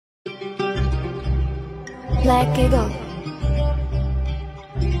Black Eagle.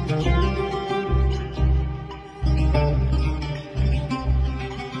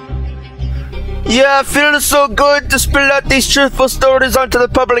 Yeah, feeling so good to spill out these truthful stories onto the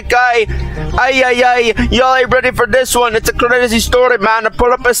public eye. Aye, y'all ain't ready for this one. It's a crazy story, man.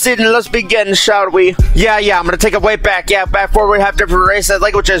 Pull up a seat and let's begin, shall we? Yeah, I'm gonna take it way back. Yeah, back before we have different races,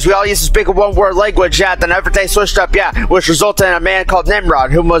 languages. We all used to speak a one-word language. Yeah, then everything switched up. Yeah, which resulted in a man called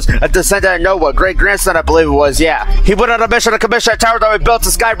Nimrod, who was a descendant of Noah, great-grandson, I believe it was. Yeah, he went on a mission to commission a tower that we built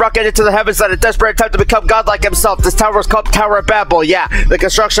to skyrocket into the heavens in a desperate attempt to become godlike himself. This tower was called Tower of Babel. Yeah, the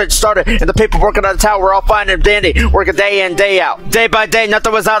construction started, and the people working on the tower were all fine and dandy, working day in, day out. Day by day,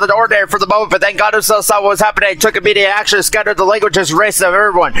 nothing was out of the ordinary for the moment, but then God himself saw what was happening, took immediate action, scattered the languages and races of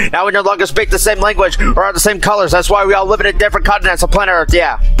everyone. Now we no longer speak the same language or are the same colors. That's why we all live in different continents on planet Earth.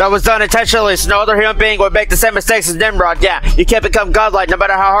 Yeah, that was done intentionally, so no other human being would make the same mistakes as Nimrod. Yeah, you can't become godlike no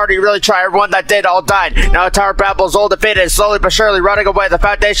matter how hard you really try. Everyone that did all died. Now the Tower of Babel is all defeated, slowly but surely rotting away. The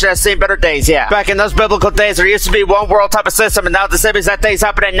foundation has seen better days. Yeah, back in those biblical days, there used to be one world type of system, and now the same exact thing's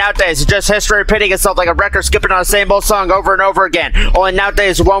happening nowadays. It's just history repeating itself like a record skipping on the same old song over and over again. Only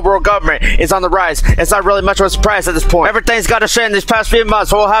nowadays, the one world government is on the rise. It's not really much of a surprise at this point. Everything's got to shit in these past few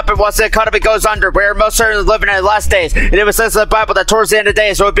months. What will happen once the economy goes under? We're most certainly living in the last days. And it was says in the Bible that towards the end of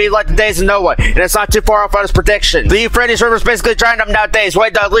days, it would be like the days of Noah. And it's not too far off on his prediction. The Euphrates River is basically drying up nowadays.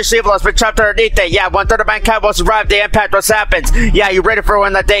 Wait, the unleashed evil has been trapped underneath it. Yeah, 1/3 of mankind will survive the impact what happens. Yeah, you ready for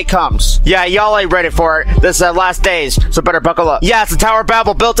when that day comes? Yeah, y'all ain't ready for it. This is the last days, so better buckle up. Yeah, it's the Tower of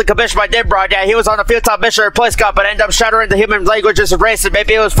Babel built and commissioned by Nimrod. Yeah, he was on the field top mission to replace God, but ended up shattering the human languages and races.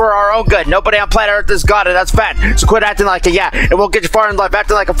 Maybe it was for our own good. Nobody on planet Earth is God, and that's fact. So quit acting like it. Yeah, it won't get you far in life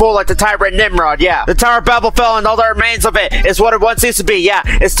acting like a fool like the tyrant Nimrod. Yeah, the Tower of Babel fell, and all that remains of it is what it once used to be. Yeah,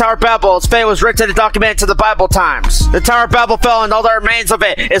 it's Tower of Babel. Its fate was written and documented to the Bible times. The Tower of Babel fell, and all that remains of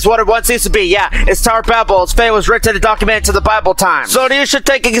it is what it once used to be. Yeah, it's Tower of Babel. Its fate was written and documented to the Bible times. So you should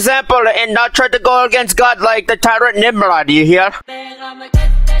take example and not try to go against God like the tyrant Nimrod. You hear?